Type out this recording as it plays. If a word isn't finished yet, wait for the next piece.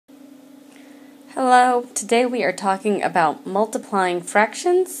Hello, today we are talking about multiplying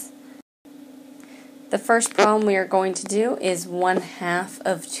fractions. The first problem we are going to do is 1/2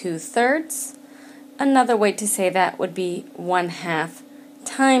 of 2/3. Another way to say that would be 1/2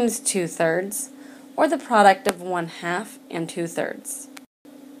 times 2/3, or the product of 1/2 and 2/3.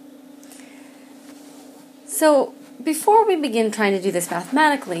 So before we begin trying to do this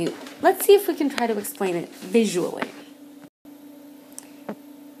mathematically, let's see if we can try to explain it visually.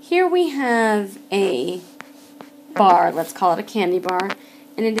 Here we have a bar, let's call it a candy bar,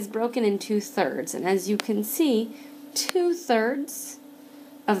 and it is broken in 2/3. And as you can see, 2/3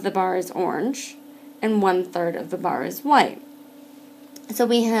 of the bar is orange and 1/3 of the bar is white. So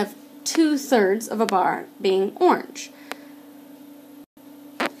we have 2/3 of a bar being orange.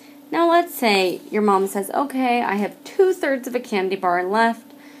 Now let's say your mom says, okay, I have 2/3 of a candy bar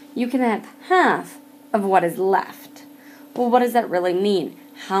left. You can have half of what is left. Well, what does that really mean?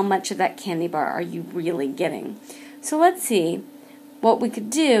 How much of that candy bar are you really getting? So let's see what we could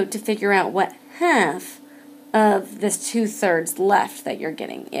do to figure out what half of this 2/3 left that you're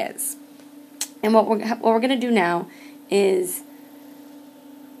getting is. And what we're going to do now is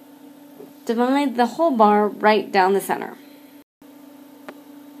divide the whole bar right down the center.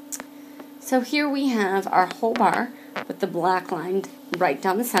 So here we have our whole bar with the black line right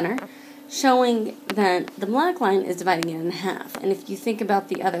down the center, showing that the black line is dividing it in half. And if you think about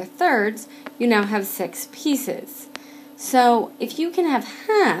the other thirds, you now have 6 pieces. So if you can have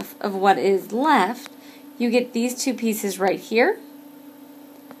half of what is left, you get these 2 pieces right here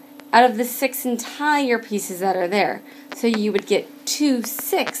out of the 6 entire pieces that are there. So you would get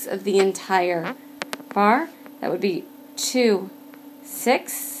 2/6 of the entire bar. That would be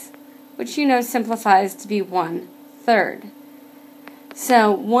 2/6, which you know simplifies to be 1/3.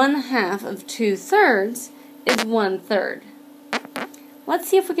 So 1/2 of 2/3 is 1/3. Let's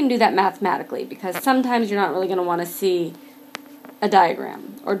see if we can do that mathematically, because sometimes you're not really going to want to see a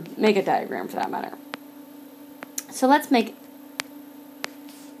diagram, or make a diagram for that matter. So let's do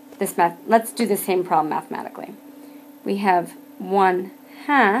the same problem mathematically. We have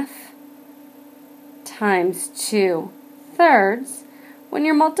 1/2 times 2/3. When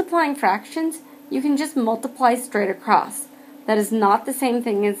you're multiplying fractions, you can just multiply straight across. That is not the same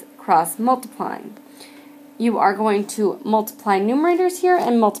thing as cross multiplying. You are going to multiply numerators here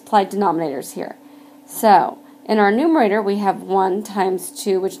and multiply denominators here. So in our numerator we have 1 times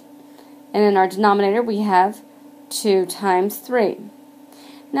 2, and in our denominator we have 2 times 3.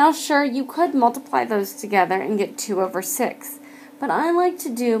 Now sure, you could multiply those together and get 2/6, but I like to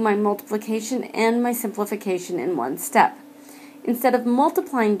do my multiplication and my simplification in one step. Instead of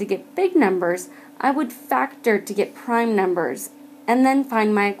multiplying to get big numbers, I would factor to get prime numbers and then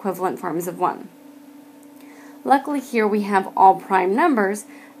find my equivalent forms of 1. Luckily here we have all prime numbers,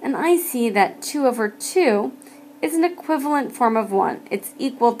 and I see that 2/2 is an equivalent form of 1. It's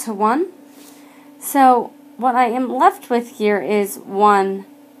equal to 1. So what I am left with here is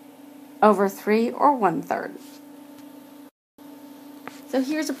 1/3, or 1/3. So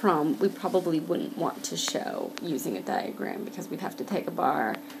here's a problem we probably wouldn't want to show using a diagram, because we'd have to take a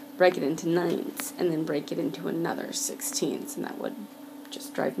bar, break it into 9ths, and then break it into another 16ths, and that would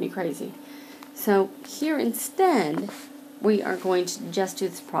just drive me crazy. So here instead, we are going to just do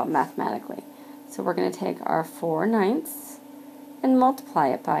this problem mathematically. So we're going to take our 4/9 and multiply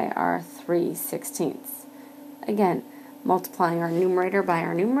it by our 3/16. Again, multiplying our numerator by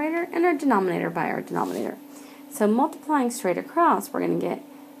our numerator and our denominator by our denominator. So multiplying straight across, we're going to get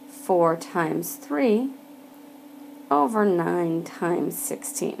 4 times 3 over 9 times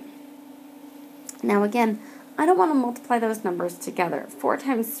 16. Now again, I don't want to multiply those numbers together. 4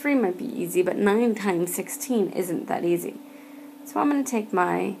 times 3 might be easy, but 9 times 16 isn't that easy. So I'm going to take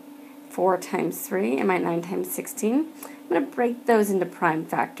my 4 times 3 and my 9 times 16. I'm going to break those into prime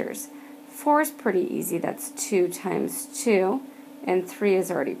factors. 4 is pretty easy. That's 2 times 2, and 3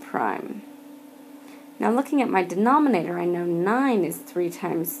 is already prime. Now looking at my denominator, I know 9 is 3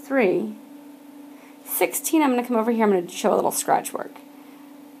 times 3. 16, I'm going to come over here, I'm going to show a little scratch work.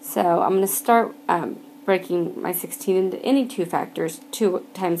 So I'm going to start breaking my 16 into any 2 factors. 2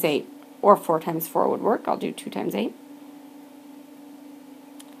 times 8 or 4 times 4 would work. I'll do 2 times 8.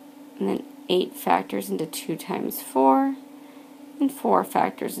 And then 8 factors into 2 times 4, and 4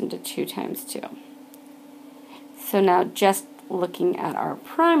 factors into 2 times 2. So now just looking at our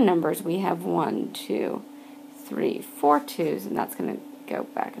prime numbers, we have 1, 2, 3, 4 2's, and that's going to go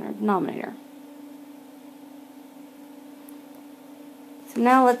back in our denominator. So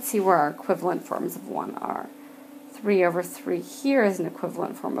now let's see where our equivalent forms of 1 are. 3/3 here is an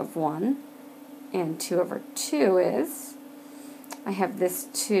equivalent form of 1, and 2/2 is. I have this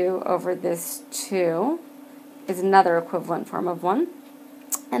 2 over this 2 is another equivalent form of 1,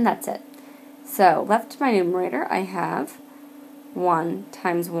 and that's it. So left to my numerator, I have 1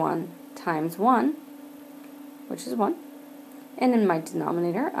 times 1 times 1, which is 1. And in my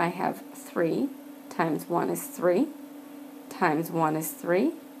denominator, I have 3 times 1 is 3, times 1 is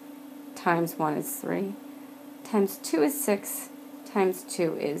 3, times 1 is 3, times 2 is 6, times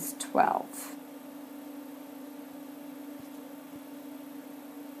 2 is 12.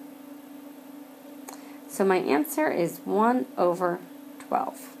 So my answer is 1 over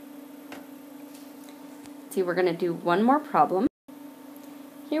 12. See, we're going to do one more problem.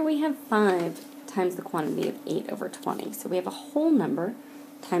 Here we have 5 times the quantity of 8 over 20. So we have a whole number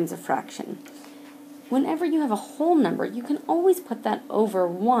times a fraction. Whenever you have a whole number, you can always put that over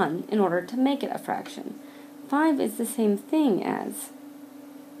 1 in order to make it a fraction. 5 is the same thing as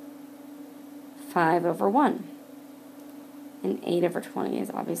 5 over 1. And 8 over 20 is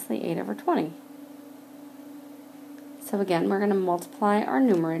obviously 8 over 20. So again, we're going to multiply our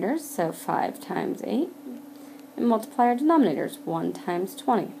numerators, so 5 times 8, and multiply our denominators, 1 times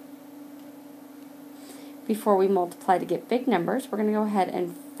 20. Before we multiply to get big numbers, we're going to go ahead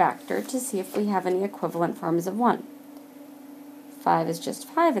and factor to see if we have any equivalent forms of 1. 5 is just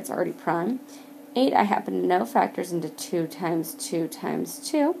 5, it's already prime. 8, I happen to know, factors into 2 times 2 times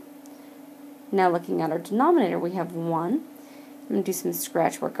 2. Now looking at our denominator, we have 1. I'm going to do some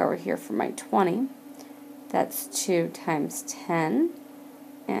scratch work over here for my 20. That's 2 times 10,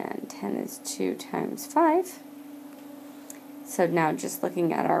 and 10 is 2 times 5. So now just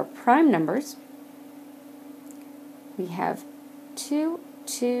looking at our prime numbers, we have 2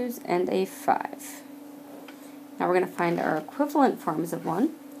 2's and a 5. Now we're going to find our equivalent forms of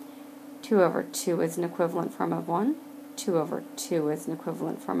 1. 2 over 2 is an equivalent form of 1. 2 over 2 is an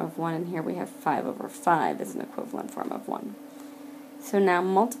equivalent form of 1, and here we have 5 over 5 is an equivalent form of 1. So now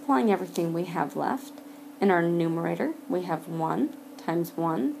multiplying everything we have left, in our numerator, we have 1 times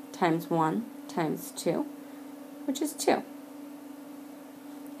 1 times 1 times 2, which is 2.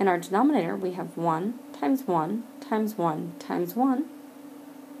 In our denominator, we have 1 times 1 times 1 times 1,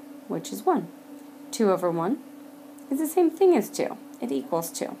 which is 1. 2 over 1 is the same thing as 2. It equals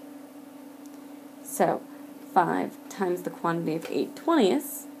 2. So 5 times the quantity of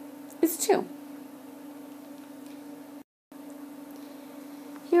 8/20 is 2.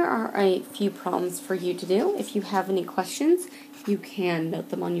 Here are a few problems for you to do. If you have any questions, you can note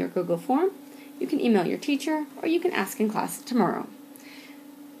them on your Google form, you can email your teacher, or you can ask in class tomorrow.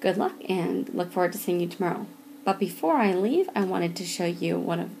 Good luck, and look forward to seeing you tomorrow. But before I leave, I wanted to show you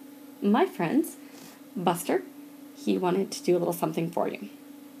one of my friends, Buster. He wanted to do a little something for you.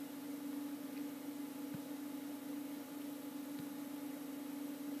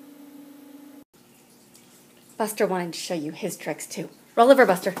 Buster wanted to show you his tricks too. Roll over,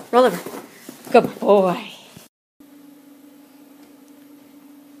 Buster. Roll over. Good boy.